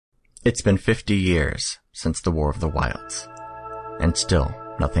It's been 50 years since the War of the Wilds, and still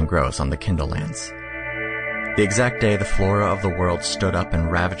nothing grows on the Kindlelands. The exact day the flora of the world stood up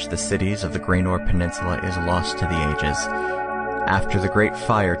and ravaged the cities of the Graynor Peninsula is lost to the ages. After the Great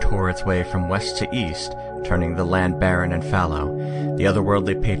Fire tore its way from west to east, turning the land barren and fallow, the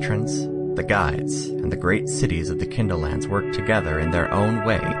otherworldly patrons, the guides, and the great cities of the Kindlelands worked together in their own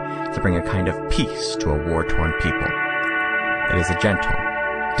way to bring a kind of peace to a war-torn people. It is a gentle,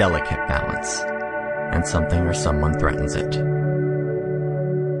 delicate balance, and something or someone threatens it.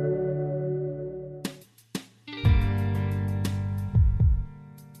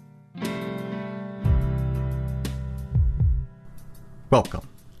 Welcome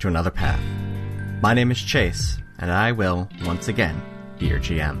to Another Path. My name is Chase, and I will, once again, be your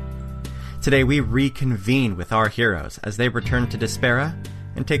GM. Today we reconvene with our heroes as they return to Despera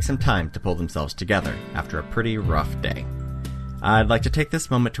and take some time to pull themselves together after a pretty rough day. I'd like to take this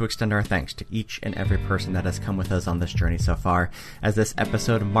moment to extend our thanks to each and every person that has come with us on this journey so far, as this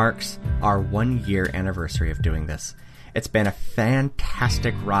episode marks our 1-year anniversary of doing this. It's been a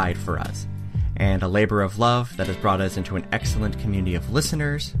fantastic ride for us, and a labor of love that has brought us into an excellent community of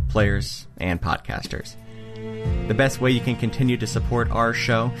listeners, players, and podcasters. The best way you can continue to support our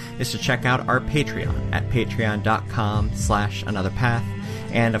show is to check out our Patreon at patreon.com/anotherpath.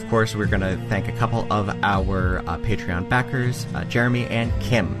 And of course, we're going to thank a couple of our Patreon backers, Jeremy and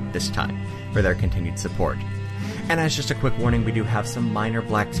Kim, this time, for their continued support. And as just a quick warning, we do have some minor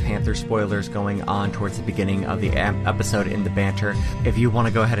Black Panther spoilers going on towards the beginning of the episode in the banter. If you want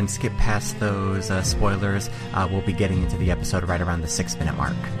to go ahead and skip past those spoilers, we'll be getting into the episode right around the 6-minute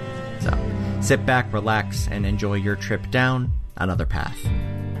mark. So, sit back, relax, and enjoy your trip down another path.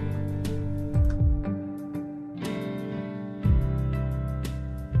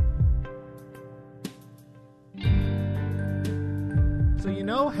 So you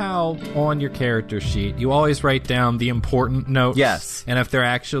know how on your character sheet you always write down the important notes? Yes. And if they're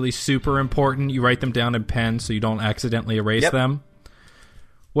actually super important, you write them down in pen so you don't accidentally erase them?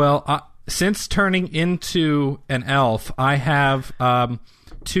 Well, since turning into an elf, I have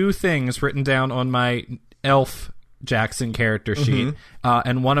 2 things written down on my elf Jackson character sheet.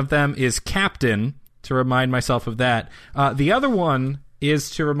 And one of them is Captain, to remind myself of that. The other one is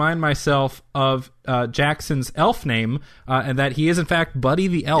to remind myself of Jackson's elf name, and that he is, in fact, Buddy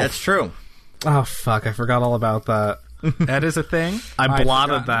the Elf. That's true. Oh, fuck, I forgot all about that. That is a thing? I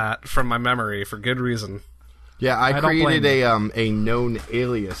blotted that from my memory for good reason. Yeah, I created blame a known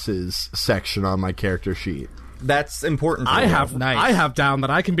aliases section on my character sheet. That's important. I have down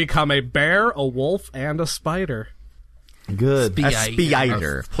that I can become a bear, a wolf, and a spider. Good. A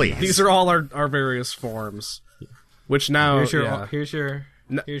spider, please. These are all our various forms. Which now here's your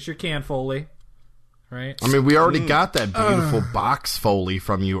can Foley, right? I mean, we already got that beautiful box Foley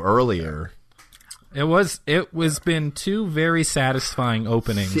from you earlier. It was been 2 very satisfying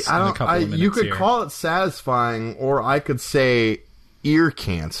openings. See, in a couple of minutes you could here. call it satisfying, or I could say ear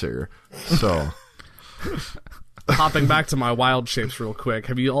cancer. So, Hopping back to my wild shapes real quick.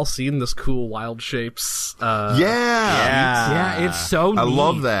 Have you all seen this cool wild shapes? Yeah, it's so neat. I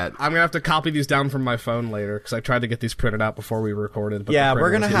love that. I'm gonna have to copy these down from my phone later because I tried to get these printed out before we recorded. But Yeah,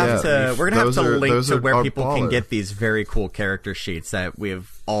 we're gonna have to link to where people baller. can get these very cool character sheets that we've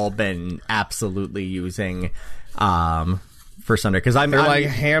all been absolutely using for Sunday. Because they're like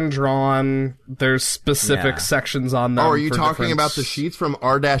hand drawn. There's specific sections on them. Oh, are you talking different... about the sheets from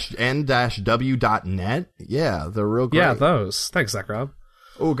r-n-w.net? Yeah, they're real great. Yeah, those. Thanks, Zach Rob.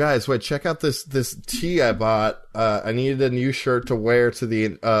 Oh, guys, wait! Check out this tee I bought. I needed a new shirt to wear to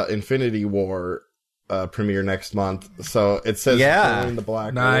the Infinity War premiere next month. So it says "Join the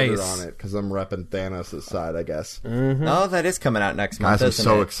Black Order" on it because I'm repping Thanos' side, I guess. Mm-hmm. Oh, that is coming out next month. Guys, I'm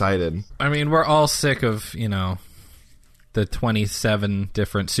so excited. I mean, we're all sick of the 27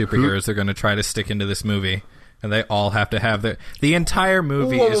 different superheroes they're going to try to stick into this movie, and they all have to have the entire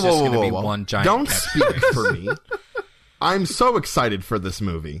movie is just going to be one giant. Don't speak for me. I'm so excited for this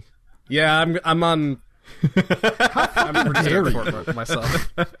movie. Yeah, I'm on. I'm prepared for it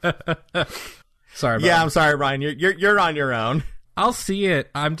myself. Sorry. About I'm sorry, Ryan. You're on your own. I'll see it.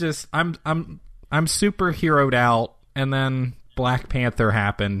 I'm superheroed out, and then Black Panther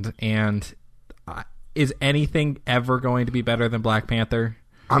happened, and is anything ever going to be better than Black Panther?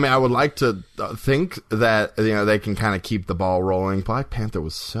 I mean, I would like to think that they can kind of keep the ball rolling. Black Panther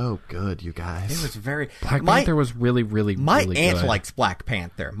was so good, you guys. It was very. Black Panther was really, really, my really aunt good. likes Black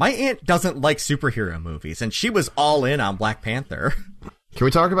Panther. My aunt doesn't like superhero movies, and she was all in on Black Panther. Can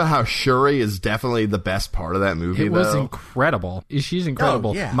we talk about how Shuri is definitely the best part of that movie, It was incredible. She's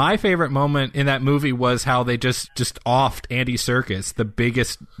incredible. Oh, yeah. My favorite moment in that movie was how they just offed Andy Serkis, the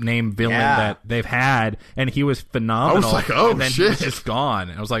biggest name villain that they've had, and he was phenomenal. I was like, oh, and then shit. he was just gone.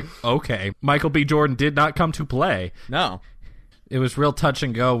 And I was like, okay. Michael B. Jordan did not come to play. No. It was real touch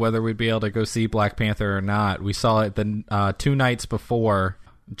and go whether we'd be able to go see Black Panther or not. We saw it the 2 nights before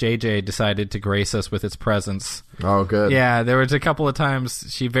JJ decided to grace us with its presence. Oh, good. Yeah, there was a couple of times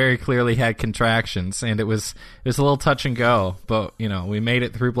she very clearly had contractions, and it was a little touch and go. But, we made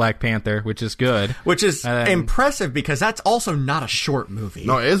it through Black Panther, which is good. Which is impressive because that's also not a short movie.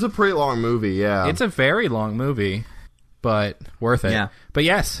 No, it is a pretty long movie, yeah. It's a very long movie, but worth it. Yeah. But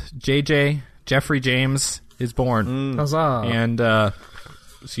yes, JJ, Jeffrey James, is born. Huzzah. And,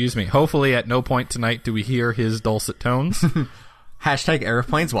 excuse me, hopefully at no point tonight do we hear his dulcet tones. Hashtag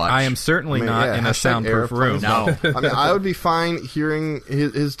Airplanes Watch. I am certainly not in a soundproof room. No. I mean, I would be fine hearing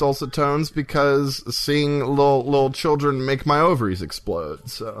his dulcet tones because seeing little children make my ovaries explode.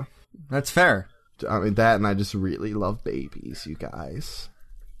 So That's fair. I mean, that, and I just really love babies, you guys.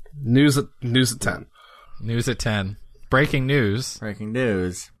 News at 10. News at 10. Breaking news. Breaking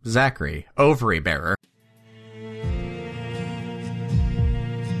news. Zachary, ovary bearer.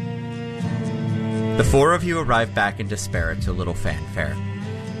 The 4 of you arrive back in Despera to little fanfare.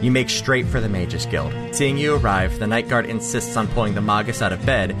 You make straight for the Mages Guild. Seeing you arrive, the Night Guard insists on pulling the Magus out of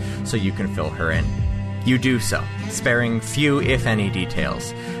bed so you can fill her in. You do so, sparing few if any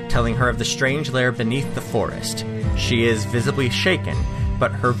details, telling her of the strange lair beneath the forest. She is visibly shaken,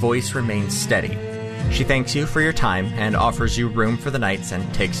 but her voice remains steady. She thanks you for your time and offers you room for the nights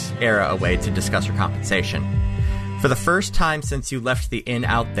and takes Era away to discuss her compensation. For the first time since you left the inn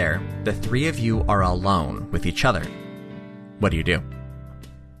out there, the 3 of you are alone with each other. What do you do?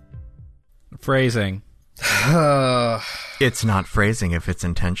 Phrasing. It's not phrasing if it's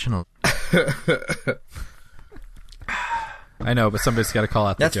intentional. I know, but somebody's got to call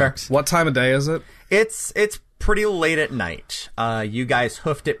out the That's jokes. What time of day is it? It's pretty late at night. You guys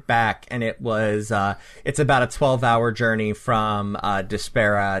hoofed it back, and it was it's about a 12-hour journey from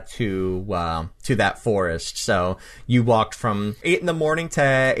Despera to that forest. So you walked from 8 in the morning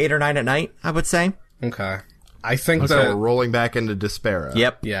to 8 or 9 at night, I would say. Okay. I think So that we're rolling back into Despera.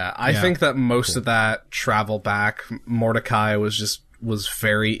 Yep. Yeah, I think that most of that travel back, Mordecai was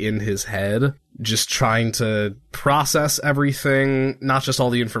very in his head, just trying to process everything, not just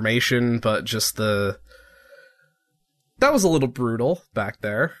all the information, but just that was a little brutal back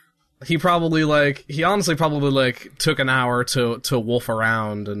there. He honestly probably took an hour to wolf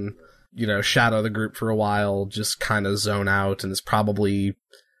around and, shadow the group for a while, just kind of zone out, and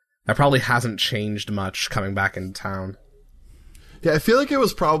that probably hasn't changed much coming back into town. Yeah, I feel like it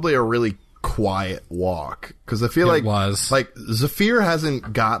was probably a really quiet walk, because I feel like Zafir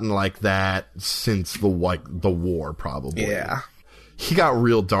hasn't gotten like that since the war, probably. Yeah. He got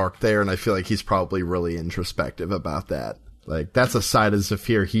real dark there, and I feel like he's probably really introspective about that. Like, that's a side of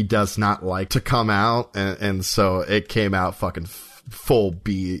Zafir he does not like to come out, and so it came out fucking full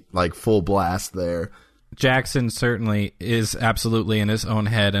blast there. Jackson certainly is absolutely in his own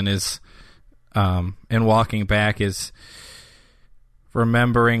head, and is in walking back is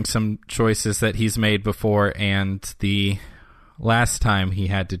remembering some choices that he's made before, and the last time he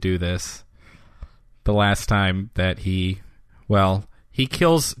had to do this, the last time that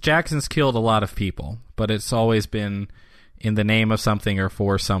Jackson's killed a lot of people, but it's always been in the name of something or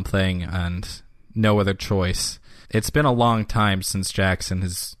for something and no other choice. It's been a long time since Jackson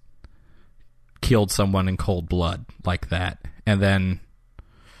has killed someone in cold blood like that and then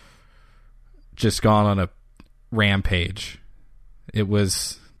just gone on a rampage. It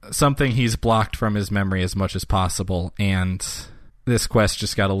was something he's blocked from his memory as much as possible, and this quest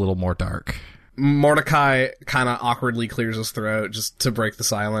just got a little more dark. Mordecai kind of awkwardly clears his throat just to break the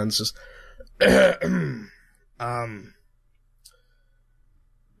silence. Just,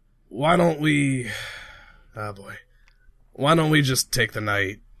 why don't we... Oh boy. Why don't we just take the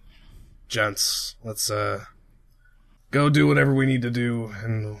night, gents? Let's, go do whatever we need to do,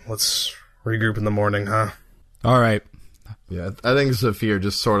 and let's regroup in the morning, huh? All right. Yeah, I think Zafir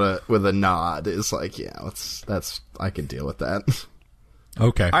just sort of, with a nod, is like, yeah, I can deal with that.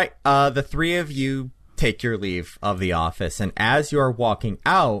 Okay. All right, the 3 of you take your leave of the office, and as you're walking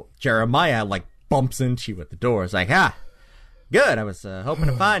out, Jeremiah, bumps into you at the door. It's like, good, I was hoping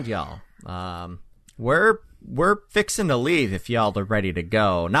to find y'all. We're fixing to leave if y'all are ready to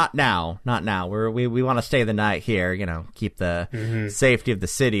go. Not now. We want to stay the night here, keep the safety of the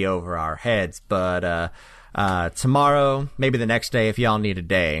city over our heads, but tomorrow, maybe the next day if y'all need a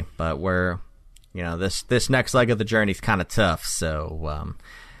day, but we're this next leg of the journey is kind of tough, so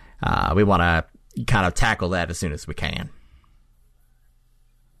we want to kind of tackle that as soon as we can.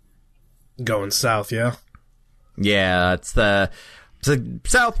 Going south, yeah? Yeah, the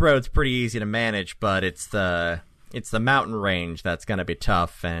south road's pretty easy to manage, but it's the mountain range that's going to be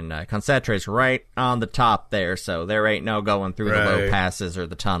tough, and Concentre's right on the top there, so there ain't no going through the low passes or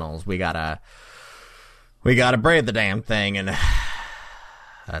the tunnels. We gotta brave the damn thing, and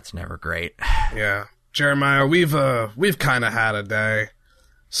that's never great. Yeah. Jeremiah, we've kind of had a day,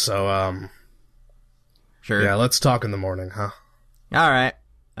 so, sure. Yeah, let's talk in the morning, huh? All right.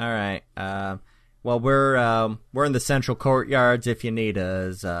 Well, we're in the central courtyards if you need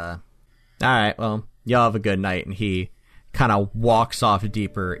us. All right, well, y'all have a good night. And he kind of walks off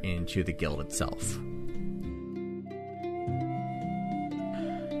deeper into the guild itself.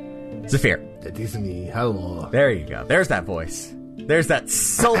 Zephyr. That is me. Hello. There you go. There's that voice. There's that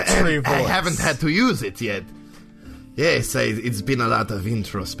sultry voice. I haven't had to use it yet. Yes, it's been a lot of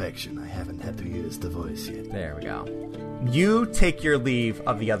introspection. I haven't had to use the voice yet. There we go. You take your leave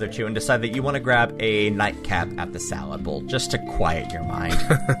of the other two and decide that you want to grab a nightcap at the salad bowl just to quiet your mind.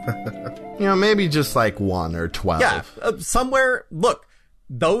 Maybe just like 1 or 12. Yeah, somewhere. Look,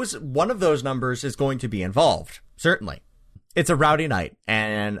 one of those numbers is going to be involved. Certainly. It's a rowdy night,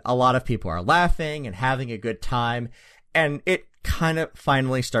 and a lot of people are laughing and having a good time, and it kind of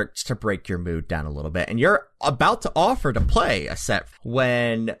finally starts to break your mood down a little bit, and you're about to offer to play a set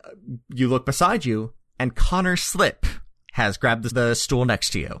when you look beside you, and Connor Slip has grabbed the stool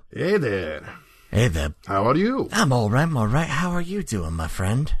next to you. Hey there. Hey there. How are you? I'm all right. How are you doing, my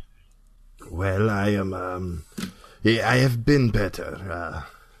friend? Well, I am, I have been better.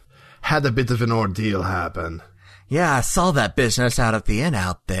 Had a bit of an ordeal happen. Yeah, I saw that business out at the inn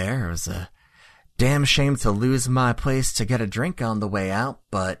out there. It was a damn shame to lose my place to get a drink on the way out,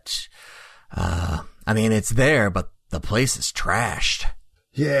 but, it's there, but the place is trashed.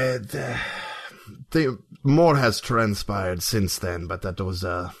 Yeah, more has transpired since then, but that was,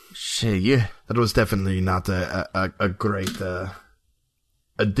 that was definitely not a great,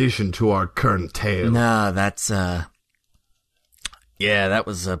 addition to our current tale. No, that's, that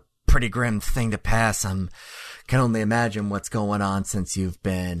was a pretty grim thing to pass. Can only imagine what's going on since you've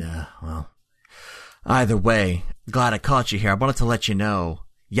been, either way, glad I caught you here. I wanted to let you know,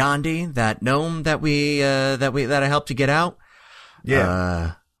 Yandi, that gnome that I helped you get out.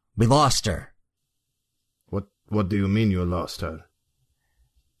 Yeah. We lost her. What do you mean you lost her?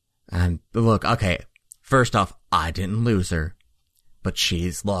 Look, okay, first off, I didn't lose her, but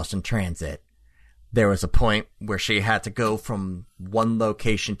she's lost in transit. There was a point where she had to go from one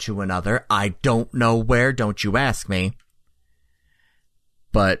location to another. I don't know where, don't you ask me.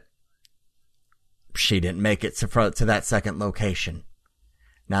 But she didn't make it to that second location.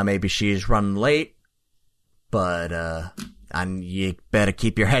 Now maybe she's running late, but you better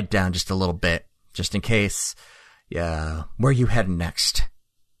keep your head down just a little bit, just in case. Yeah, where are you heading next?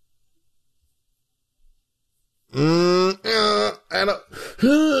 I don't.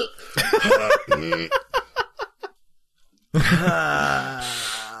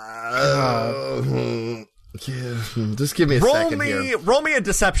 Just give me a second here. Roll me a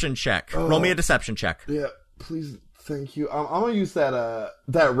deception check. Roll me a deception check. Yeah, please. Thank you. I'm gonna use that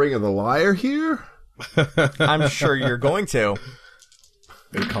Ring of the Liar here. I'm sure you're going to.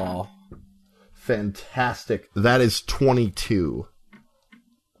 Good call. Fantastic. That is 22.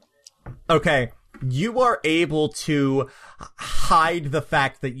 Okay. You are able to hide the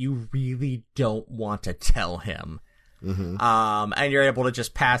fact that you really don't want to tell him. Mm-hmm. And you're able to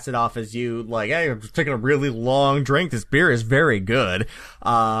just pass it off as you, like, hey, I'm just taking a really long drink. This beer is very good.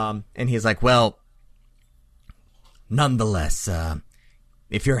 And he's like, well, nonetheless,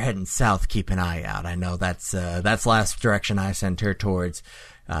 if you're heading south, keep an eye out. I know that's last direction I sent her towards.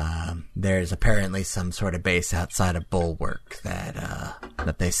 There's apparently some sort of base outside of Bulwark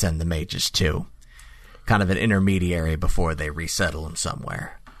that they send the mages to. Kind of an intermediary before they resettle them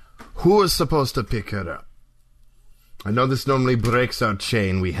somewhere. Who is supposed to pick her up? I know this normally breaks our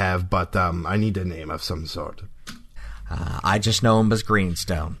chain we have, but I need a name of some sort. I just know him as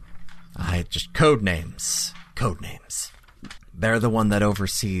Greenstone. Code names. They're the one that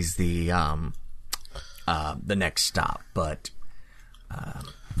oversees the next stop, but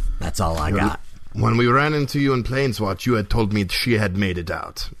that's all I got. When we ran into you in Plainswatch, you had told me she had made it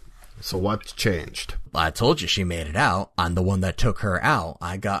out. So what changed? I told you she made it out. I'm the one that took her out.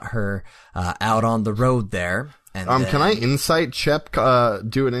 I got her out on the road there. And can I insight check?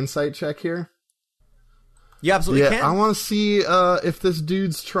 Do an insight check here? You absolutely can. I want to see if this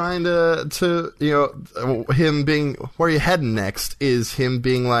dude's trying to him being where you heading next is him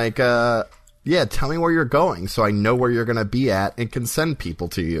being like Yeah, tell me where you're going so I know where you're going to be at and can send people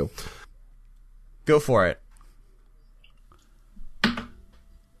to you. Go for it.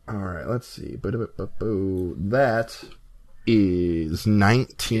 All right, let's see. That is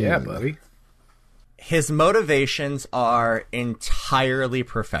 19. Yeah, buddy. His motivations are entirely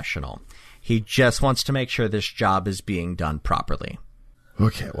professional. He just wants to make sure this job is being done properly.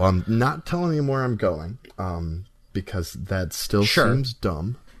 Okay, well, I'm not telling him where I'm going, because that still seems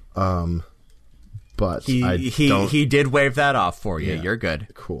dumb. But he did wave that off for you. Yeah, you're good.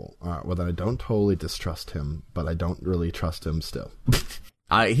 Cool. All right, well, then I don't totally distrust him, but I don't really trust him still.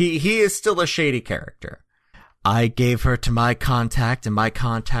 He is still a shady character. I gave her to my contact, and my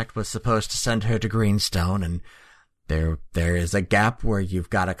contact was supposed to send her to Greenstone, and there is a gap where you've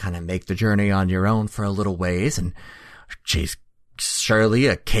got to kind of make the journey on your own for a little ways, and she's surely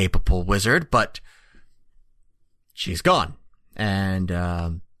a capable wizard, but she's gone.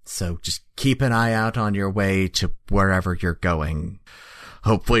 And so just keep an eye out on your way to wherever you're going.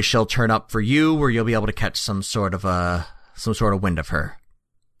 Hopefully she'll turn up for you, where you'll be able to catch some sort of wind of her.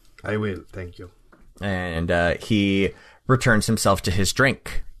 I will, thank you. And he returns himself to his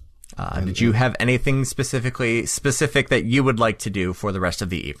drink. Did you have anything specific that you would like to do for the rest of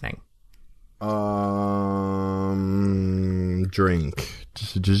the evening? Drink.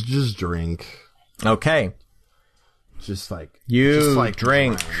 Just drink. Okay. Just like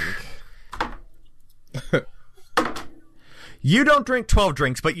drink. You don't drink 12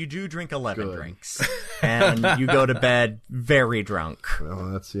 drinks, but you do drink 11 drinks. And you go to bed very drunk.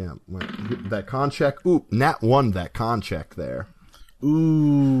 Well, that's, that con check. Ooh, Nat won that con check there.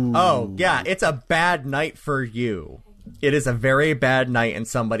 Ooh. Oh, yeah, it's a bad night for you. It is a very bad night, and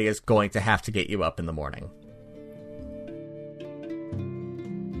somebody is going to have to get you up in the morning.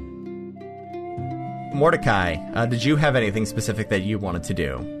 Mordecai, did you have anything specific that you wanted to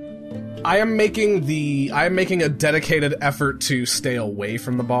do? I am making a dedicated effort to stay away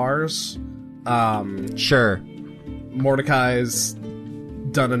from the bars. Sure. Mordecai's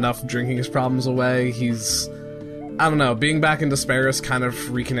done enough drinking his problems away. He's, I don't know, being back in Desparis kind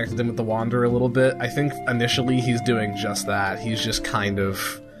of reconnected him with the Wanderer a little bit. I think initially he's doing just that. He's just kind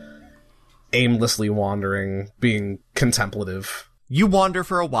of aimlessly wandering, being contemplative. You wander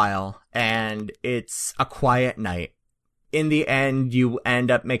for a while, and it's a quiet night. In the end, you end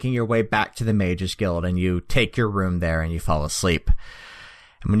up making your way back to the Mages Guild, and you take your room there, and you fall asleep.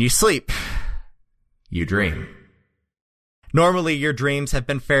 And when you sleep, you dream. Normally, your dreams have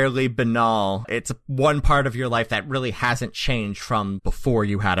been fairly banal. It's one part of your life that really hasn't changed from before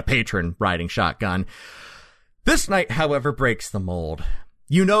you had a patron riding shotgun. This night, however, breaks the mold.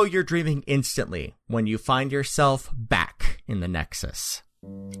 You know you're dreaming instantly when you find yourself back in the Nexus.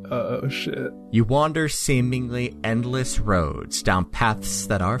 Oh, shit. You wander seemingly endless roads down paths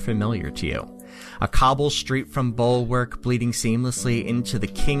that are familiar to you. A cobble street from Bulwark bleeding seamlessly into the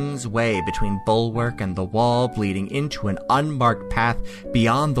King's Way between Bulwark and the Wall, bleeding into an unmarked path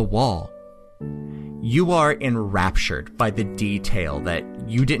beyond the Wall. You are enraptured by the detail that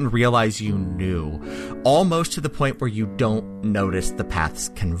you didn't realize you knew, almost to the point where you don't notice the paths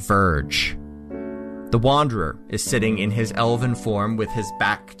converge. The Wanderer is sitting in his elven form with his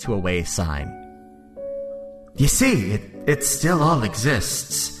back to a way sign. You see, it still all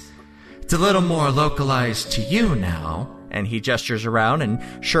exists. It's a little more localized to you now. And he gestures around, and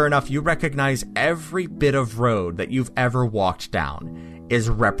sure enough, you recognize every bit of road that you've ever walked down is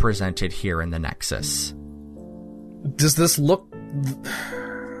represented here in the Nexus. Does this look...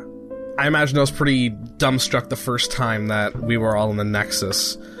 I imagine I was pretty dumbstruck the first time that we were all in the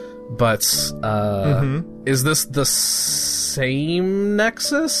Nexus. But, is this the same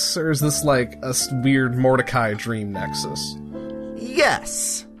Nexus? Or is this like a weird Mordecai dream Nexus?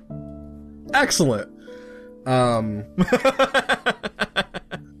 Yes! Excellent! And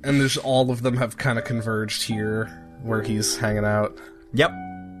there's all of them have kind of converged here, where he's hanging out. Yep.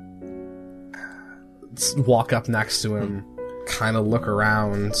 Let's walk up next to him, kind of look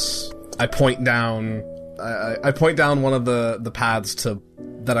around. I point down... I point down one of the paths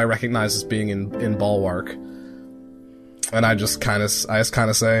that I recognize as being in Bulwark, and I just kind of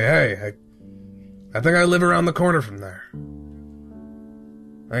say, "Hey, I think I live around the corner from there.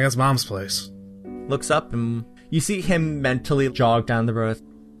 I think it's Mom's place." Looks up and you see him mentally jog down the road.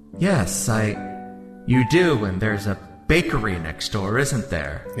 Yes, you do, and there's a bakery next door, isn't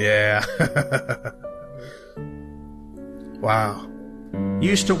there? Yeah. Wow. You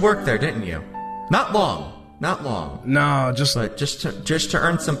used to work there, didn't you? Not long. No, just to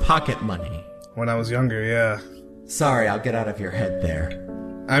earn some pocket money. When I was younger, yeah. Sorry, I'll get out of your head there.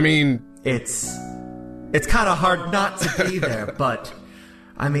 I mean... It's kind of hard not to be there, but...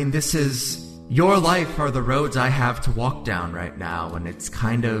 I mean, this is Your life are the roads I have to walk down right now, and it's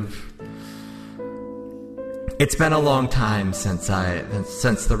kind of... It's been a long time since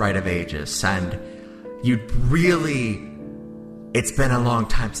the Rite of Ages, and it's been a long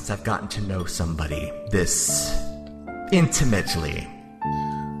time since I've gotten to know somebody this intimately.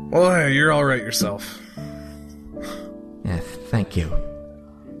 Well, hey, you're all right yourself. Yeah, thank you.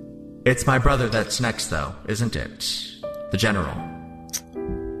 It's my brother that's next, though, isn't it? The General.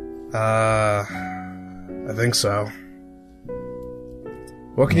 I think so.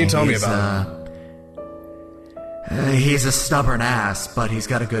 What can you tell me about him? He's a stubborn ass, but he's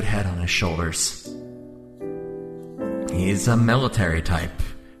got a good head on his shoulders. He's a military type,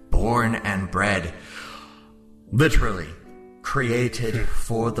 born and bred, literally created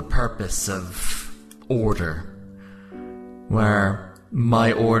for the purpose of order, where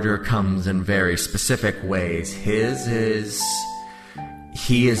my order comes in very specific ways. He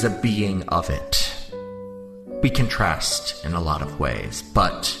is a being of it. We contrast in a lot of ways,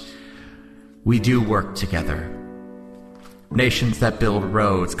 but we do work together. Nations that build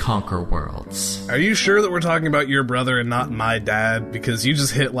roads conquer worlds. Are you sure that we're talking about your brother and not my dad? Because you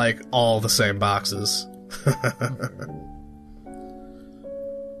just hit, like, all the same boxes.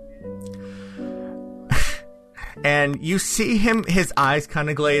 And you see him, his eyes kind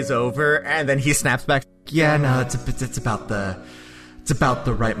of glaze over, and then he snaps back. Yeah, no, it's about the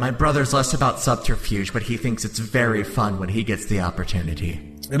right. My brother's less about subterfuge, but he thinks it's very fun when he gets the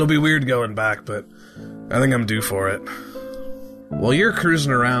opportunity. It'll be weird going back, but I think I'm due for it. Well, you're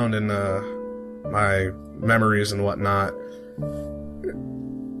cruising around in my memories and whatnot.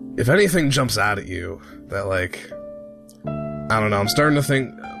 If anything jumps out at you that, like, I don't know, I'm starting to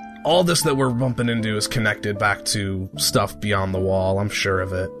think all this that we're bumping into is connected back to stuff beyond the wall. I'm sure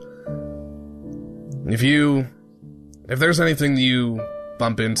of it. If there's anything that you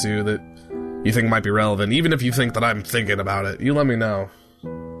bump into that you think might be relevant, even if you think that I'm thinking about it, you let me know.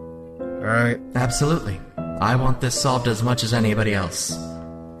 Alright? Absolutely. I want this solved as much as anybody else.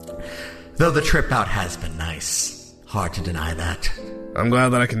 Though the trip out has been nice. Hard to deny that. I'm glad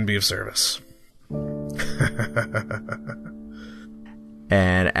that I can be of service.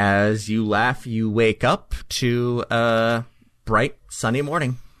 And as you laugh, you wake up to a bright, sunny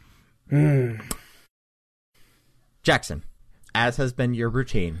morning. Jackson, as has been your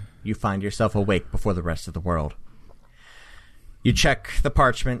routine, you find yourself awake before the rest of the world. You check the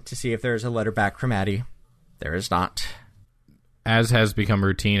parchment to see if there is a letter back from Addie. There is not. As has become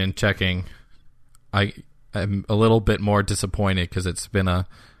routine in checking, I'm a little bit more disappointed because it's been a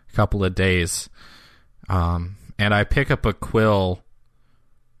couple of days. And I pick up a quill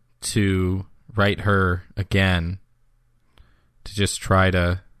to write her again to just try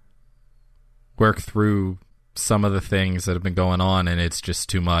to work through some of the things that have been going on, and it's just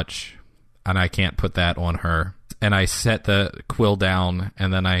too much, and I can't put that on her. And I set the quill down,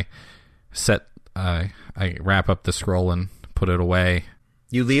 and then I wrap up the scroll and put it away.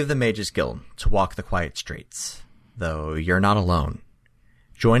 You leave the Mages Guild to walk the quiet streets, though you're not alone.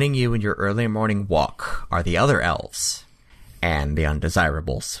 Joining you in your early morning walk are the other elves and the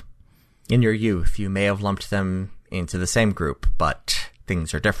undesirables. In your youth, you may have lumped them into the same group, but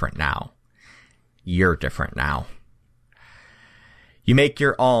things are different now. You're different now. You make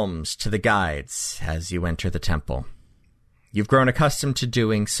your alms to the guides as you enter the temple. You've grown accustomed to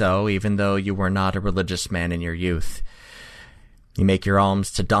doing so, even though you were not a religious man in your youth. You make your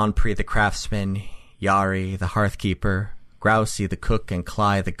alms to Donpri the craftsman, Yari the hearthkeeper, Grousey the cook, and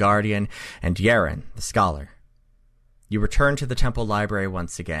Cly the guardian, and Yeren the scholar. You return to the temple library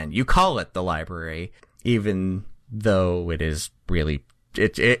once again. You call it the library, even though it is really...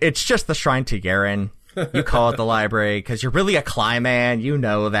 It's just the shrine to Yeren. You call it the library because you're really a Cly man. You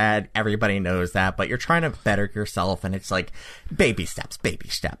know that. Everybody knows that. But you're trying to better yourself, and it's like baby steps, baby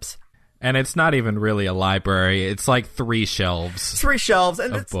steps. And it's not even really a library. It's like 3 shelves. 3 shelves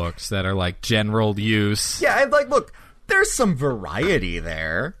of books that are like general use. Yeah, and like, look, there's some variety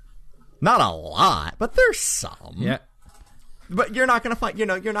there. Not a lot, but there's some. Yeah. But you're not gonna find,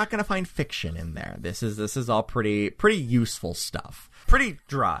 you're not gonna find fiction in there. This is all pretty useful stuff. Pretty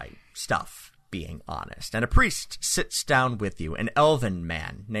dry stuff, being honest. And a priest sits down with you, an elven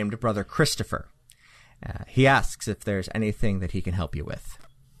man named Brother Christopher. He asks if there's anything that he can help you with.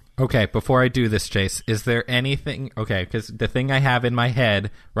 Okay, before I do this, Chase, is there anything... Okay, because the thing I have in my head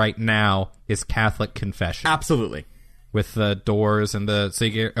right now is Catholic confession. Absolutely. With the doors and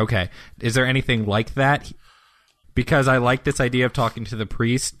the... Okay, is there anything like that? Because I like this idea of talking to the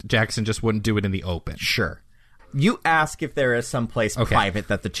priest, Jackson just wouldn't do it in the open. Sure. You ask if there is some place private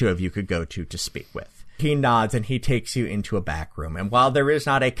that the two of you could go to speak with. He nods and he takes you into a back room. And while there is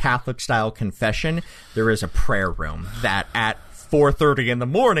not a Catholic-style confession, there is a prayer room that at 4:30 in the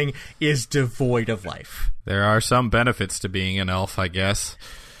morning is devoid of life. There are some benefits to being an elf, I guess.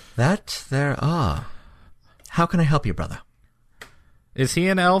 That there are. How can I help you, brother? Is he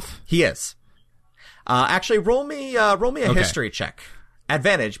an elf? He is. Actually, roll me a history check.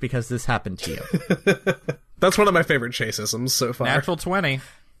 Advantage, because this happened to you. That's one of my favorite chaseisms so far. Natural 20.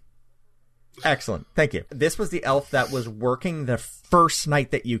 Excellent. Thank you. This was the elf that was working the first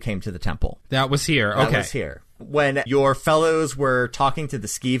night that you came to the temple. That was here. Okay. That was here. When your fellows were talking to the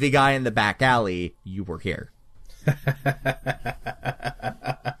skeevy guy in the back alley, you were here.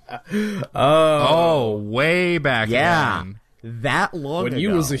 Oh, way back then. That long when ago.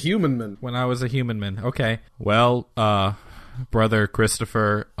 you was a human man. When I was a human man. Okay. Well, brother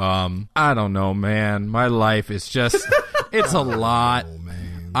Christopher, I don't know, man. My life is just, it's a lot. Oh,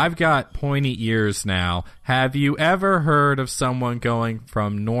 man. I've got pointy ears now. Have you ever heard of someone going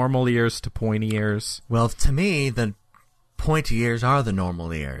from normal ears to pointy ears? Well, to me, the pointy ears are the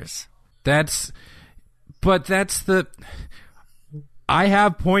normal ears. I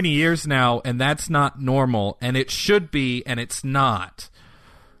have pointy ears now, and that's not normal, and it should be, and it's not.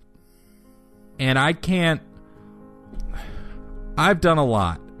 And I can't... I've done a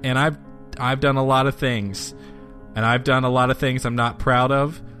lot, and I've done a lot of things, and I've done a lot of things I'm not proud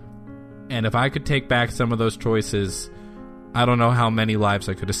of, and if I could take back some of those choices, I don't know how many lives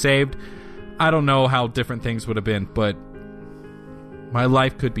I could have saved. I don't know how different things would have been, but my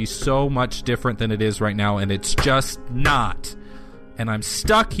life could be so much different than it is right now, and it's just not. And I'm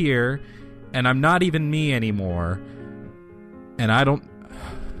stuck here, and I'm not even me anymore, and I don't...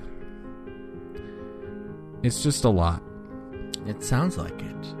 It's just a lot. It sounds like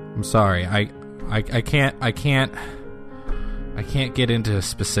it. I'm sorry. I can't get into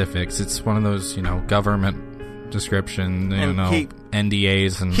specifics. It's one of those, government description,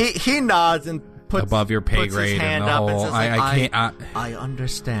 NDAs and he nods and puts above your pay grade his hand and the up whole. And says, I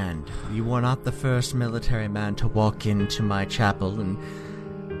understand. You are not the first military man to walk into my chapel, and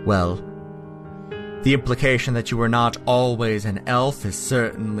well, the implication that you were not always an elf is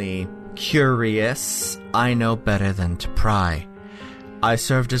certainly curious. I know better than to pry. I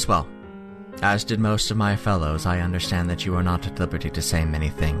served as well, as did most of my fellows. I understand that you are not at liberty to say many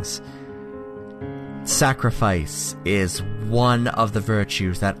things. Sacrifice is one of the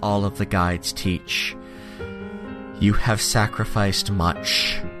virtues that all of the guides teach. You have sacrificed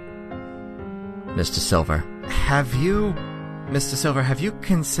much, Mr. Silver. Have you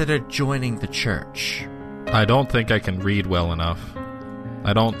considered joining the church? I don't think I can read well enough.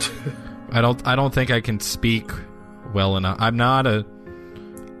 I don't think I can speak well enough. I'm not a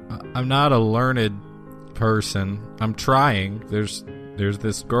learned person. I'm trying. There's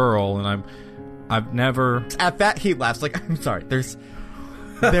this girl, and I've never... At that, he laughs like, I'm sorry, there's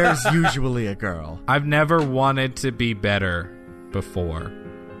usually a girl. I've never wanted to be better before.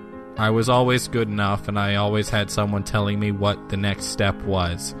 I was always good enough, and I always had someone telling me what the next step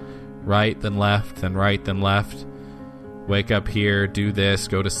was. Right, then left, then right, then left. Wake up here, do this,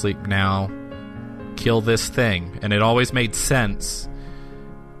 go to sleep now, kill this thing. And it always made sense.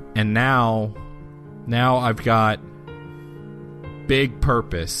 And now I've got big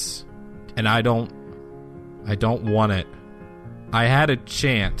purpose. And I don't want it. I had a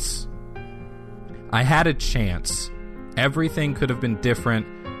chance. Everything could have been different.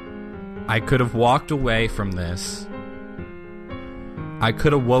 I could have walked away from this. I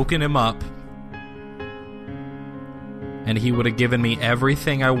could have woken him up. And he would have given me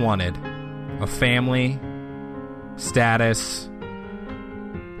everything I wanted. A family, status,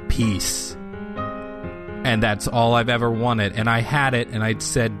 peace. And that's all I've ever wanted. And I had it, and I'd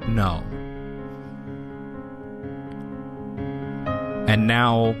said no. And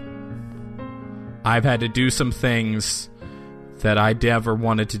now I've had to do some things that I never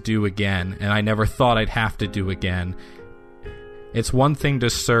wanted to do again, and I never thought I'd have to do again. It's one thing to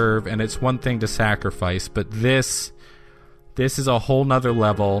serve, and it's one thing to sacrifice, but this is a whole nother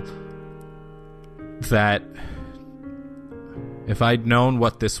level that if I'd known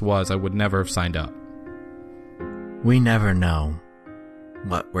what this was, I would never have signed up. We never know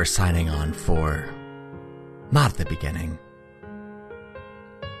what we're signing on for. Not at the beginning.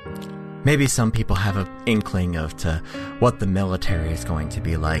 Maybe some people have an inkling of to what the military is going to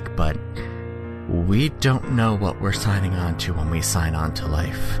be like, but we don't know what we're signing on to when we sign on to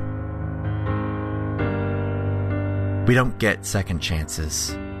life. We don't get second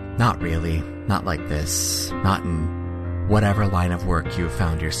chances. Not really. Not like this. Not in whatever line of work you've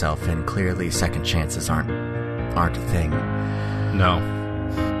found yourself in. Clearly, second chances aren't a thing. No.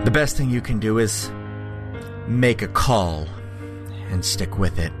 The best thing you can do is make a call and stick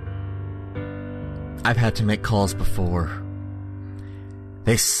with it. I've had to make calls before.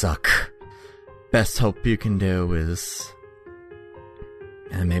 They suck. Best hope you can do is...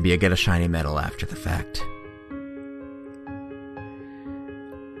 and maybe you get a shiny medal after the fact.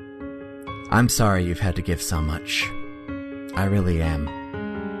 I'm sorry you've had to give so much. I really am.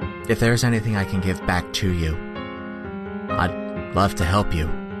 If there's anything I can give back to you, I'd love to help you.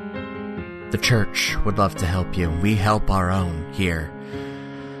 The church would love to help you. We help our own here.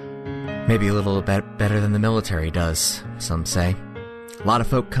 Maybe a little bit better than the military does, some say. A lot of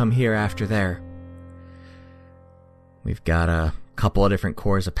folk come here after there. We've got a couple of different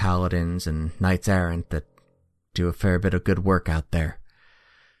corps of paladins and knights errant that do a fair bit of good work out there.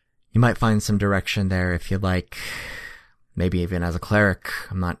 You might find some direction there if you like. Maybe even as a cleric.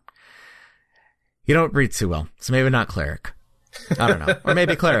 You don't read too well, so maybe not cleric. I don't know. Or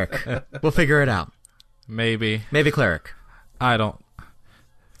maybe cleric. We'll figure it out. Maybe cleric. I don't...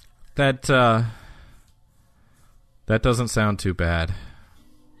 That doesn't sound too bad.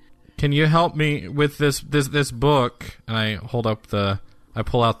 Can you help me with this book? And I pull out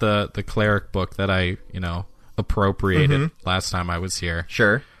the cleric book that I, appropriated last time I was here.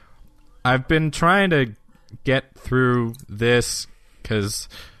 Sure. I've been trying to get through this because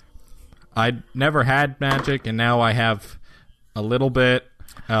I never had magic, and now I have a little bit.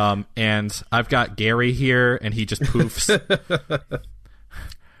 And I've got Gary here, and he just poofs.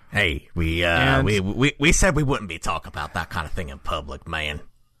 Hey, we said we wouldn't be talking about that kind of thing in public, man.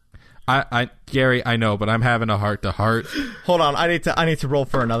 Gary, I know, but I'm having a heart-to-heart. Hold on, I need to roll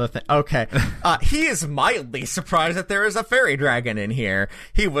for another thing. Okay. He is mildly surprised that there is a fairy dragon in here.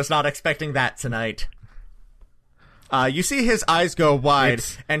 He was not expecting that tonight. You see his eyes go wide,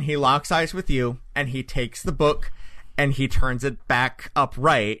 and he locks eyes with you, and he takes the book, and he turns it back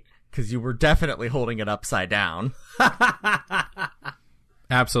upright, because you were definitely holding it upside down.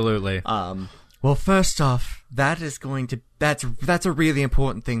 Absolutely. Well, first off, that's a really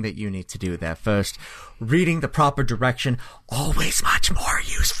important thing that you need to do there first. Reading the proper direction, always much more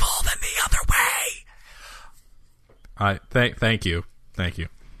useful than the other way. Thank you. Thank you.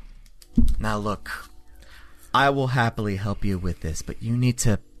 Now look, I will happily help you with this, but you need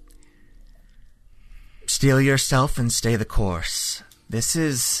to steel yourself and stay the course.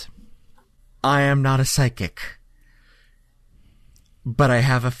 I am not a psychic. But I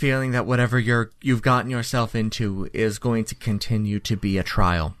have a feeling that whatever you've gotten yourself into is going to continue to be a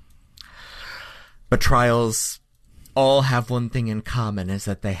trial. But trials all have one thing in common, is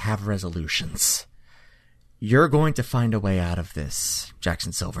that they have resolutions. You're going to find a way out of this,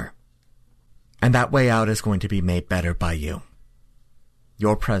 Jackson Silver. And that way out is going to be made better by you.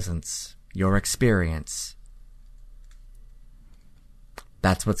 Your presence, your experience.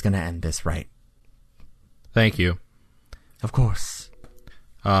 That's what's going to end this right. Thank you. Of course.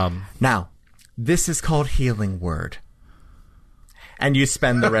 Now, this is called Healing Word. And you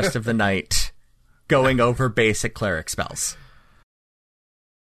spend the rest of the night going over basic cleric spells.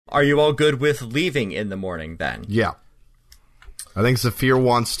 Are you all good with leaving in the morning, then? Yeah. I think Zephyr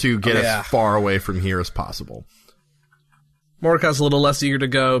wants to get as far away from here as possible. Mordecai's a little less eager to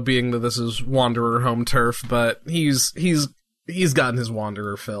go, being that this is Wanderer home turf, but he's gotten his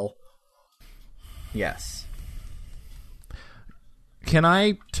Wanderer fill. Yes. Can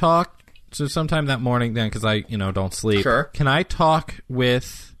I talk to sometime that morning then, because I, don't sleep? Sure. Can I talk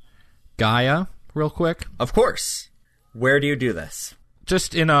with Gaia real quick? Of course. Where do you do this?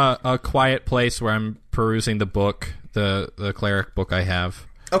 Just in a quiet place where I'm perusing the book, the cleric book I have.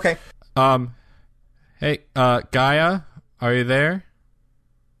 Okay. Hey, Gaia, are you there?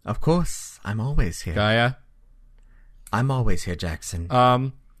 Of course. I'm always here. Gaia? I'm always here, Jackson.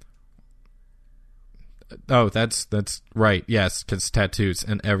 Oh, that's right. Yes, because tattoos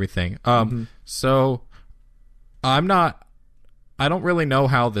and everything. So I don't really know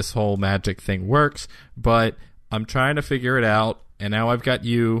how this whole magic thing works, but I'm trying to figure it out. And now I've got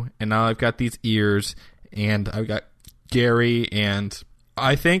you, and now I've got these ears, and I've got Gary, and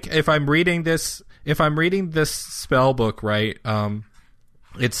I think if I'm reading this spell book right,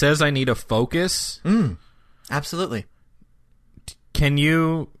 it says I need a focus. Absolutely. Can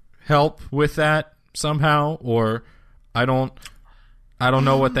you help with that somehow? Or I don't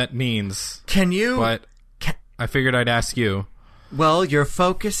know what that means. Can you? But I figured I'd ask you. Well, your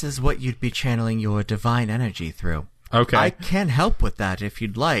focus is what you'd be channeling your divine energy through. Okay. I can help with that if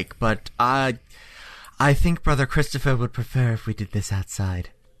you'd like, but I think Brother Christopher would prefer if we did this outside.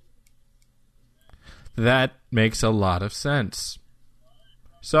 That makes a lot of sense.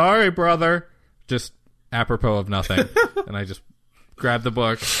 Sorry, brother. Just apropos of nothing. And I just grab the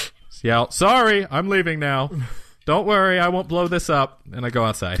book Yell, sorry, I'm leaving now. Don't worry, I won't blow this up. And I go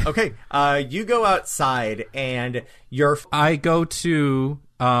outside. Okay, you go outside, and I go to,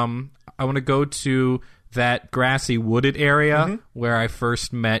 I want to go to that grassy wooded area where I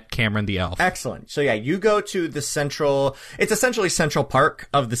first met Cameron the elf. Excellent. So yeah, you go to the it's essentially Central Park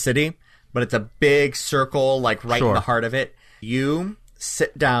of the city, but it's a big circle, like right in the heart of it. You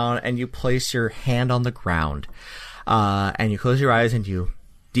sit down and you place your hand on the ground, and you close your eyes and you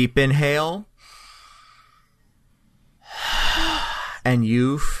deep inhale, and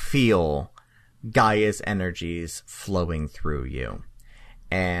you feel Gaia's energies flowing through you.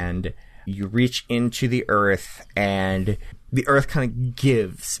 And you reach into the earth, and the earth kind of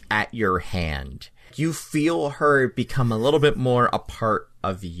gives at your hand. You feel her become a little bit more a part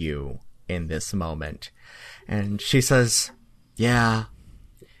of you in this moment. And she says, yeah,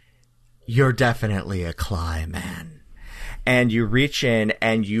 you're definitely a Cly man. And you reach in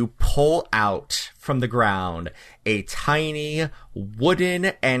and you pull out from the ground a tiny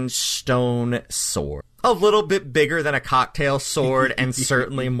wooden and stone sword. A little bit bigger than a cocktail sword and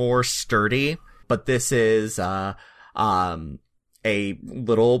certainly more sturdy. But this is a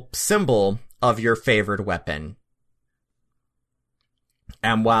little symbol of your favored weapon.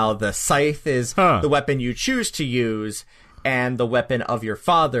 And while the scythe is the weapon you choose to use and the weapon of your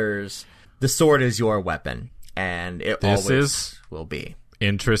fathers, the sword is your weapon. And it always will be.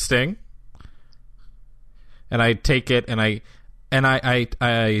 Interesting. And I take it, and I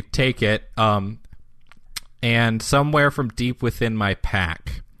take it, and somewhere from deep within my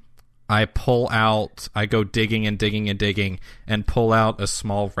pack, I go digging and digging and digging, and pull out a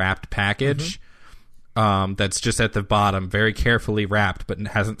small wrapped package that's just at the bottom, very carefully wrapped, but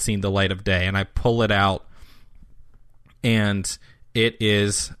hasn't seen the light of day. And I pull it out, and it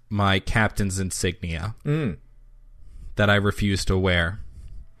is my captain's insignia that I refuse to wear.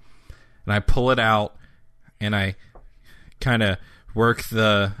 And I pull it out, and I kind of work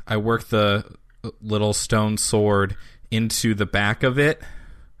the little stone sword into the back of it.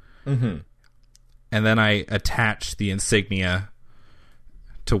 And then I attach the insignia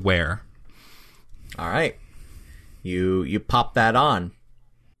to wear. All right. You pop that on.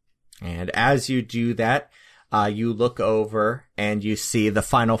 And as you do that, you look over and you see the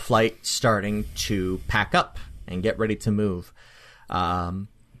final flight starting to pack up and get ready to move.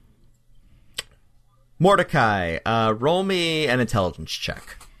 Mordecai, roll me an intelligence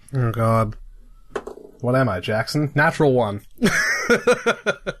check. Oh, God. What am I, Jackson? Natural 1.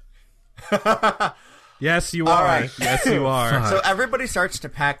 Yes, you are. All right. Yes, you are. So everybody starts to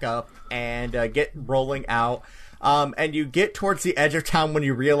pack up and get rolling out. And you get towards the edge of town when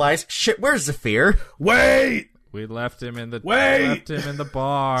you realize, shit, where's Zephyr? Wait! We left him in the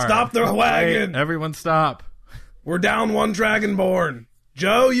bar. Stop the wagon! Wait, everyone stop. We're down one Dragonborn.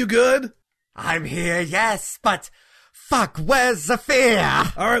 Joe, you good? I'm here, yes, but fuck, where's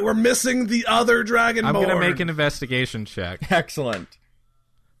Zephyr? All right, we're missing the other Dragonborn. I'm gonna make an investigation check. Excellent.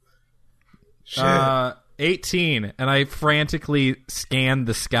 Shit. 18, and I frantically scan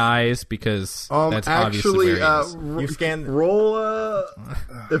the skies because that's actually, obviously you scan. Roll,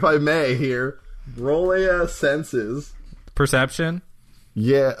 if I may here, roll a senses. Perception?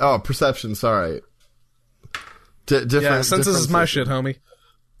 Yeah. Oh, perception. Sorry. Yeah, senses is my shit, homie.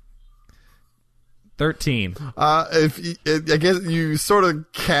 13. I guess you sort of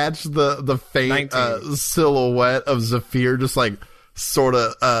catch the faint silhouette of Zephyr just like sort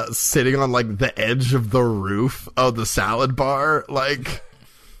of sitting on like the edge of the roof of the salad bar, like.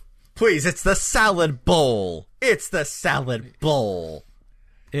 Please, it's the salad bowl. It's the salad bowl.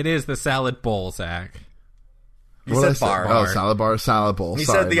 It is the salad bowl, Zach. You said bar. Oh, salad bar, salad bowl. He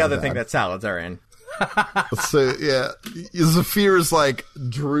Sorry, said the other thing that salads are in. So yeah, Zephyr is like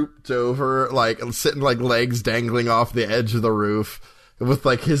drooped over, like sitting like legs dangling off the edge of the roof, with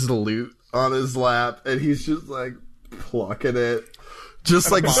like his lute on his lap, and he's just like plucking it,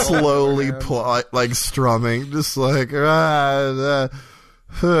 just like slowly like strumming, just like.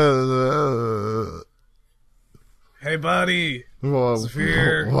 Hey, buddy. Well,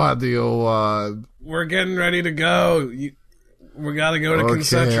 Zephyr. What do you want? We're getting ready to go. We gotta go to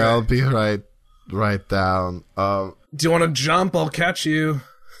Concentric. Okay, I'll be right down. Do you want to jump? I'll catch you.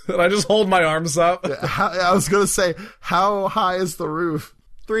 And I just hold my arms up. I was gonna say, how high is the roof?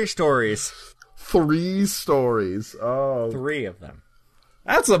 3 stories. 3 stories. Oh, 3 of them.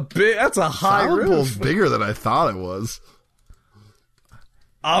 That's a high Salad roof. Bowl's bigger than I thought it was.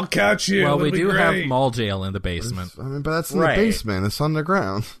 I'll catch you. Well, It'll we be do great. have mall jail in the basement. I mean, but that's in Right. the basement. It's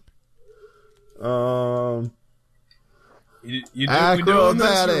underground. You we doing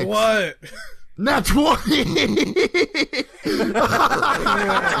this or Acrobatics. what? Nat 20!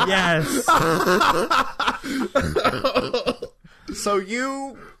 Yes. So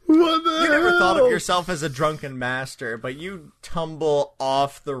you never thought of yourself as a drunken master, but you tumble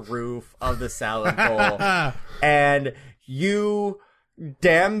off the roof of the salad bowl, and you,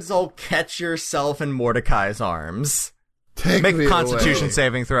 damsel, catch yourself in Mordecai's arms. Make a Constitution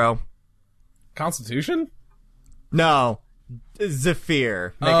saving throw. Constitution? No.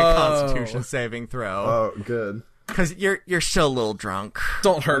 Zephyr. Make a Constitution saving throw. Oh, good. Because you're still a little drunk.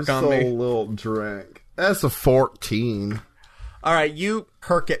 Don't hurt on So me. little drink. That's a 14. All right, you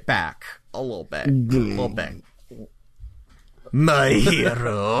perk it back a little bit. A little bit. My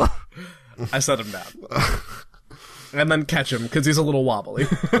hero. I set him down. And then catch him, because he's a little wobbly.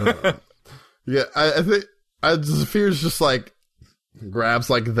 Yeah, I think Zephyr's just like grabs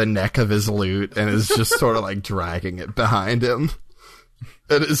like the neck of his lute and is just sort of like dragging it behind him.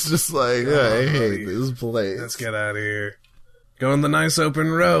 And it's just like, I hate this place. Let's get out of here. Go on the nice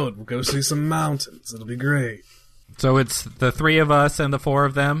open road. We'll go see some mountains. It'll be great. So it's the 3 of us and the 4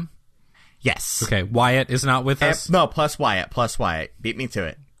 of them? Yes. Okay, Wyatt is not with us? No, plus Wyatt. Beat me to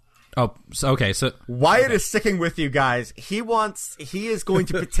it. Oh, okay, so... Wyatt is sticking with you guys. He is going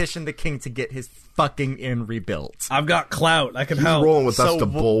to petition the king to get his fucking inn rebuilt. I've got clout. I can He's help. rolling with us to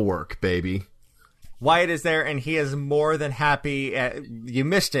bulwark, baby. Wyatt is there, and he is more than happy. You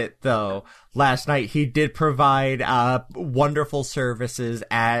missed it, though. Last night, he did provide wonderful services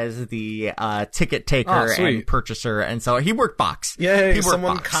as the ticket taker and purchaser, and so he worked box. Yay, he worked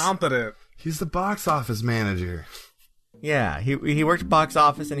someone box. competent. He's the box office manager. Yeah, he worked box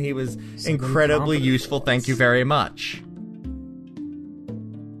office, and he was incredibly useful. Thank you very much.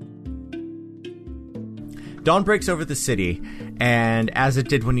 Dawn breaks over the city, and as it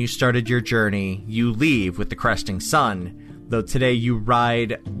did when you started your journey, you leave with the cresting sun, though today you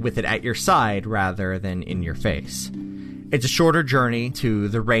ride with it at your side rather than in your face. It's a shorter journey to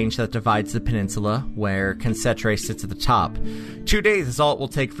the range that divides the peninsula, where Concetre sits at the top. 2 days is all it will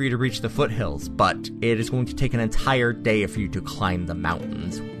take for you to reach the foothills, but it is going to take an entire day for you to climb the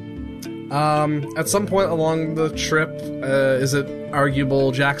mountains. At some point along the trip, is it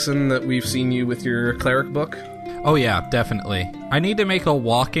arguable, Jackson, that we've seen you with your cleric book? Oh yeah, definitely. I need to make a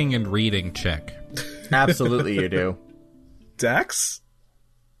walking and reading check. Absolutely you do. Dex?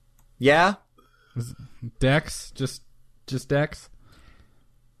 Yeah? Dex? Just Dex?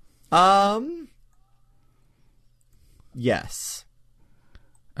 Yes.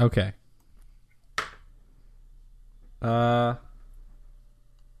 Okay.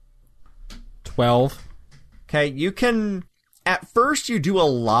 12. Okay, you can... At first, you do a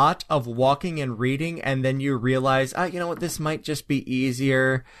lot of walking and reading, and then you realize, you know what, this might just be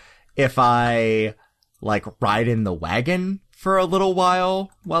easier if I, ride in the wagon for a little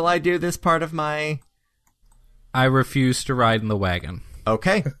while I do this part of my... I refuse to ride in the wagon.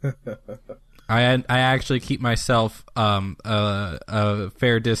 Okay. I actually keep myself a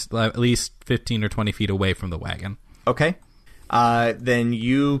fair distance, at least 15 or 20 feet away from the wagon. Okay. Then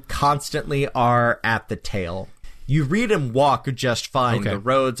you constantly are at the tail. You read and walk just fine. Okay. The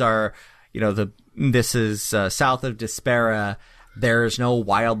roads are, this is south of Despera. There's no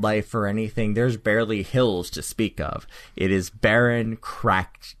wildlife or anything. There's barely hills to speak of. It is barren,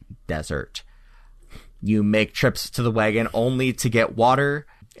 cracked desert. You make trips to the wagon only to get water,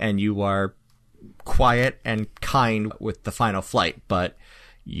 and you are quiet and kind with the final flight, but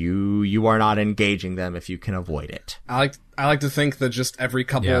you are not engaging them if you can avoid it. I like to think that just every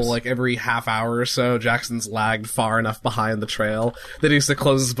couple, every half hour or so, Jackson's lagged far enough behind the trail that he has to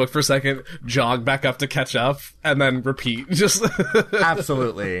close his book for a second, jog back up to catch up, and then repeat. Just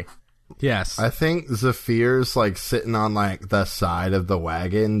Absolutely. Yes. I think Zephyr's sitting on the side of the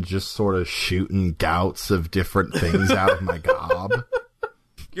wagon, just sort of shooting gouts of different things out of my gob.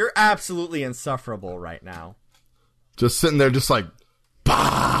 You're absolutely insufferable right now. Just sitting there, just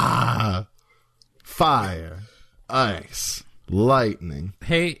bah! Fire, ice, lightning.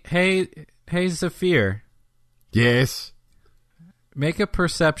 Hey, Zephyr. Yes. Make a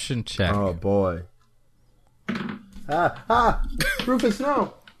perception check. Oh boy. Rufus,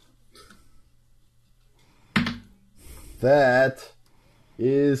 no. That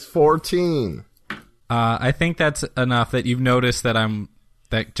is 14. I think that's enough that you've noticed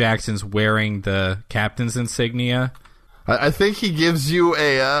that Jackson's wearing the captain's insignia. I think he gives you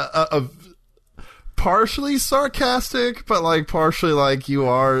a partially sarcastic, but partially you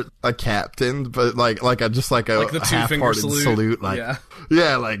are a captain, but just a the half-hearted salute.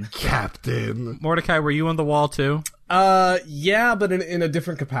 Yeah, captain. Mordecai, were you on the wall too? Yeah, but in a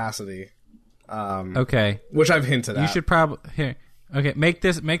different capacity. Okay. Which I've hinted at. You should probably here. Okay, make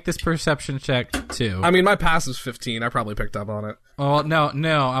this perception check too. I mean, my pass is 15. I probably picked up on it. Oh no,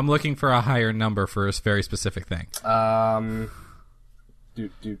 I'm looking for a higher number for a very specific thing.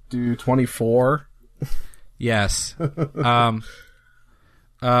 24. Yes. I'm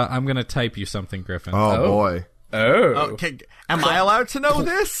gonna type you something, Griffin. Oh boy. Oh. Okay, am I allowed to know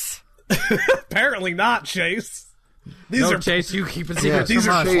this? Apparently not, Chase. These no, are Chase. You keep it secret. these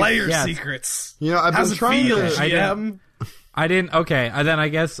are from us. player Yes. secrets. You know, I've How's been it trying feel, to. GM? I didn't. Okay, then I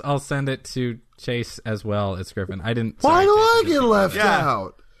guess I'll send it to Chase as well as Griffin. I didn't. Why sorry, do I Chase, get left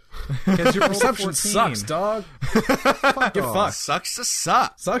out? Because your Perception sucks, dog. Get fucked. Sucks to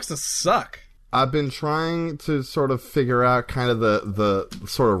suck. Sucks to suck. I've been trying to sort of figure out kind of the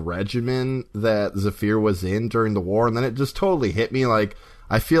sort of regimen that Zephyr was in during the war, and then it just totally hit me. Like,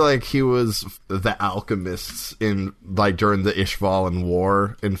 I feel like he was the alchemists in, like, during the Ishvalan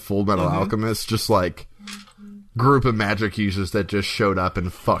War in Full Metal Alchemist, just like group of magic users that just showed up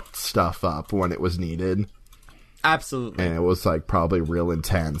and fucked stuff up when it was needed. Absolutely. And it was, like, probably real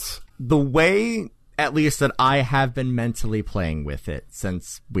intense. The way, at least that I have been mentally playing with it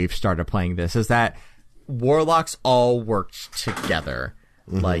since we've started playing this, is that warlocks all worked together.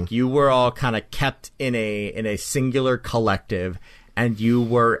 Like, you were all kind of kept in a singular collective, and you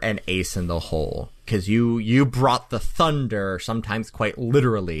were an ace in the hole. Because you brought the thunder, sometimes quite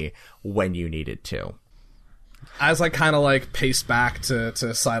literally, when you needed to. As I kind of like pace back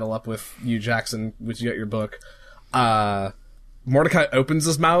to sidle up with you, Jackson, which you got your book, Mordecai opens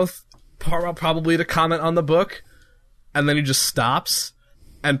his mouth, probably to comment on the book, and then he just stops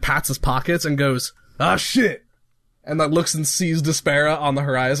and pats his pockets and goes, "Ah, shit!" and like looks and sees Despera on the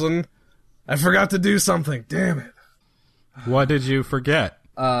horizon. I forgot to do something. Damn it! What did you forget?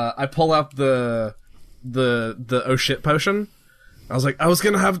 I pull out the oh shit potion. I was like, I was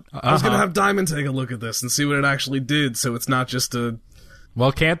gonna have Diamond take a look at this and see what it actually did, so it's not just a.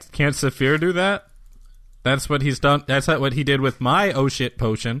 Well, can't Saphir do that? That's what he's done. That's what he did with my oh shit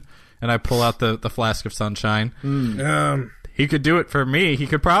potion. And I pull out the flask of sunshine. He could do it for me. He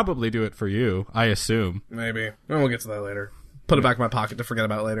could probably do it for you, I assume. Maybe. Well, we'll get to that later. Put it back in my pocket to forget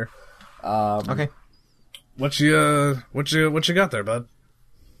about later. Okay. What you got there, bud?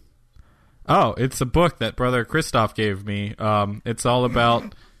 Oh, it's a book that Brother Christoph gave me. It's all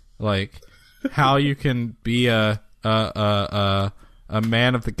about like how you can be a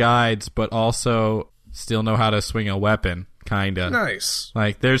man of the guides, but also still know how to swing a weapon. Kinda nice.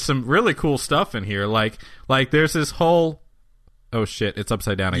 Like, there's some really cool stuff in here. Like there's this whole. Oh shit! It's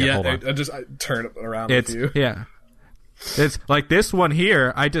upside down again. Yeah, hold on. I turn it around with you. Yeah. It's like this one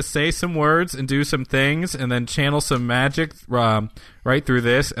here. I just say some words and do some things, and then channel some magic right through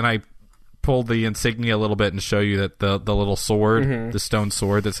this, and I pull the insignia a little bit and show you that the little sword, the stone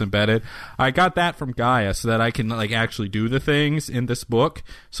sword that's embedded. I got that from Gaia so that I can like actually do the things in this book.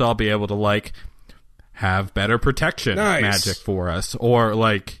 So I'll be able to like have better protection magic for us, or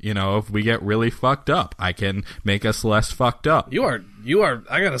like, you know, if we get really fucked up, I can make us less fucked up. You are.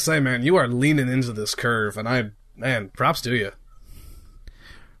 I gotta say, man, you are leaning into this curve, and props to you.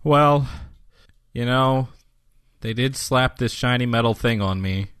 Well, you know, they did slap this shiny metal thing on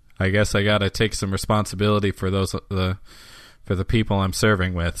me. I guess I gotta take some responsibility for for the people I'm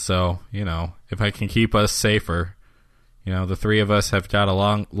serving with. So, you know, if I can keep us safer, you know, the three of us have got a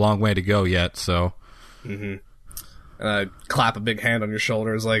long way to go yet. So, and I clap a big hand on your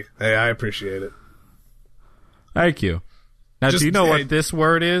shoulder. It's like, hey, I appreciate it. Thank you. Now, do you know what this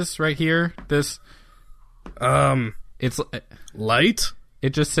word is right here? This, it's light.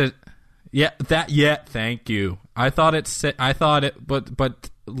 It just said, thank you. I thought it, but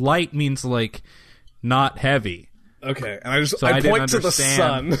light means like not heavy. Okay, and I point to the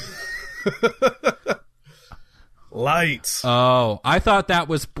sun. Light. Oh, I thought that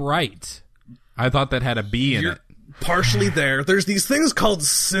was bright. I thought that had a B in it. Partially there. There's these things called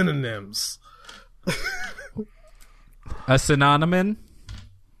synonyms. A synonym?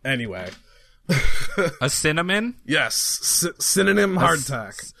 Anyway. A cinnamon? Yes. Synonym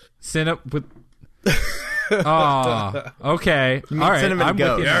hardtack. With. Oh, okay. All right. Cinnamon I'm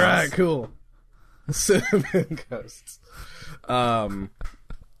ghosts. with you. All right, cool. Cinnamon ghosts. Yeah,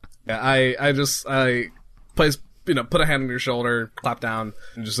 I place, you know, put a hand on your shoulder, clap down,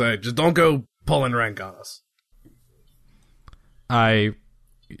 and just say, just don't go pulling rank on us. I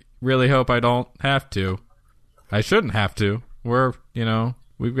really hope I don't have to. I shouldn't have to.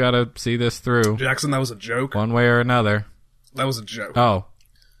 We've got to see this through. Jackson, that was a joke. One way or another. That was a joke. Oh.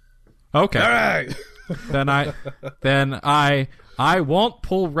 Okay. All right. then I won't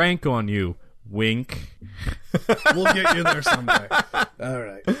pull rank on you. Wink. We'll get you there someday. All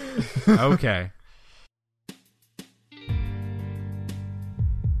right. Okay.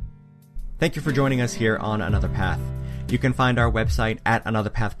 Thank you for joining us here on Another Path. You can find our website at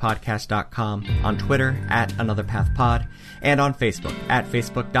anotherpathpodcast.com, on Twitter at anotherpathpod, and on Facebook at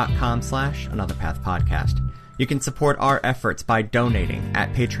facebook.com/anotherpathpodcast. You can support our efforts by donating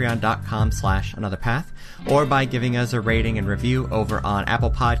at patreon.com/anotherpath, or by giving us a rating and review over on Apple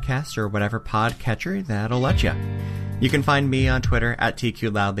Podcasts or whatever podcatcher that'll let you. You can find me on Twitter at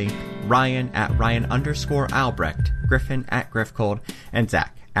TQLoudly, Ryan at Ryan_Albrecht, Griffin at Griffcold, and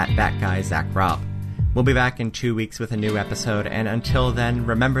Zach at ThatGuyZachRob. We'll be back in 2 weeks with a new episode, and until then,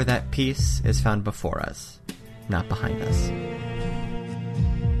 remember that peace is found before us, not behind us.